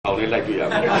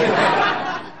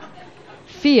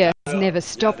Fear has never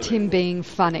stopped him being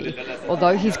funny.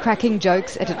 Although he's cracking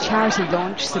jokes at a charity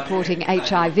launch supporting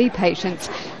HIV patients,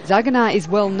 Zarganar is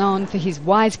well known for his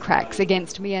wisecracks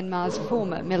against Myanmar's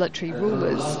former military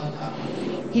rulers.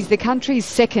 He's the country's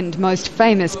second most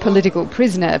famous political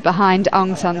prisoner behind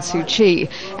Aung San Suu Kyi,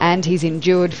 and he's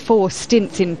endured 4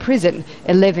 stints in prison,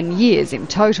 11 years in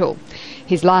total.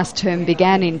 His last term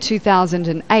began in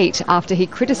 2008 after he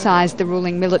criticised the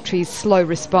ruling military's slow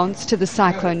response to the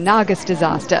Cyclone Nargis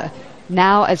disaster.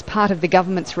 Now, as part of the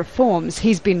government's reforms,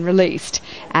 he's been released.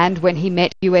 And when he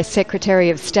met US Secretary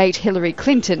of State Hillary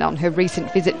Clinton on her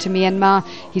recent visit to Myanmar,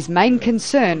 his main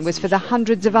concern was for the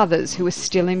hundreds of others who are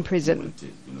still in prison.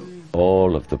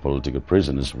 All of the political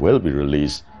prisoners will be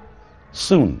released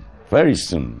soon, very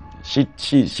soon.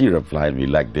 She replied me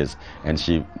like this, and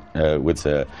she with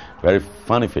a very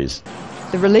funny face.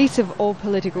 The release of all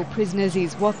political prisoners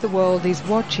is what the world is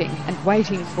watching and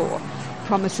waiting for.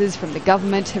 Promises from the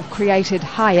government have created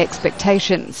high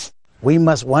expectations. We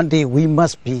must, one day, we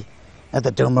must be at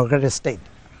the democratic state.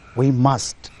 We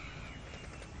must.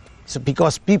 So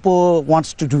because people want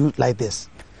to do like this.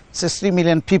 60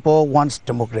 million people want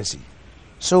democracy.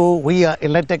 So we are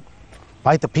elected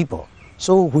by the people.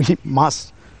 So we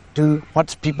must do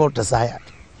what people desire.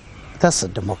 That's a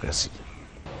democracy.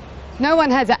 No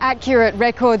one has accurate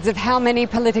records of how many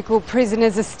political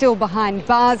prisoners are still behind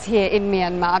bars here in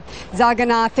Myanmar.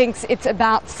 Zarganar thinks it's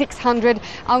about 600.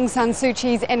 Aung San Suu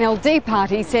Kyi's NLD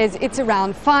party says it's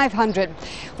around 500.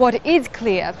 What is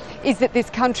clear is that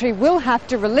this country will have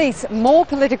to release more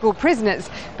political prisoners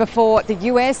before the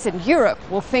US and Europe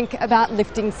will think about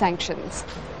lifting sanctions.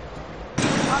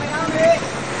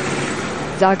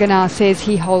 Zarganar says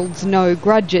he holds no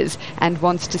grudges and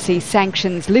wants to see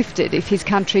sanctions lifted if his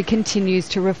country continues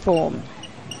to reform.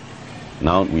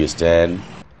 Now we stand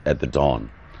at the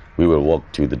dawn. We will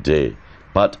walk to the day,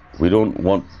 but we don't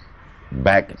want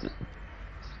back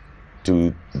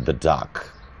to the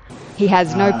dark. He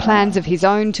has no plans of his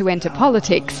own to enter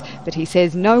politics, but he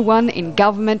says no one in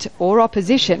government or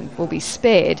opposition will be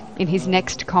spared in his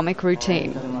next comic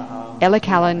routine. Aela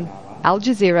Callan, Al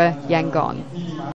Jazeera, Yangon.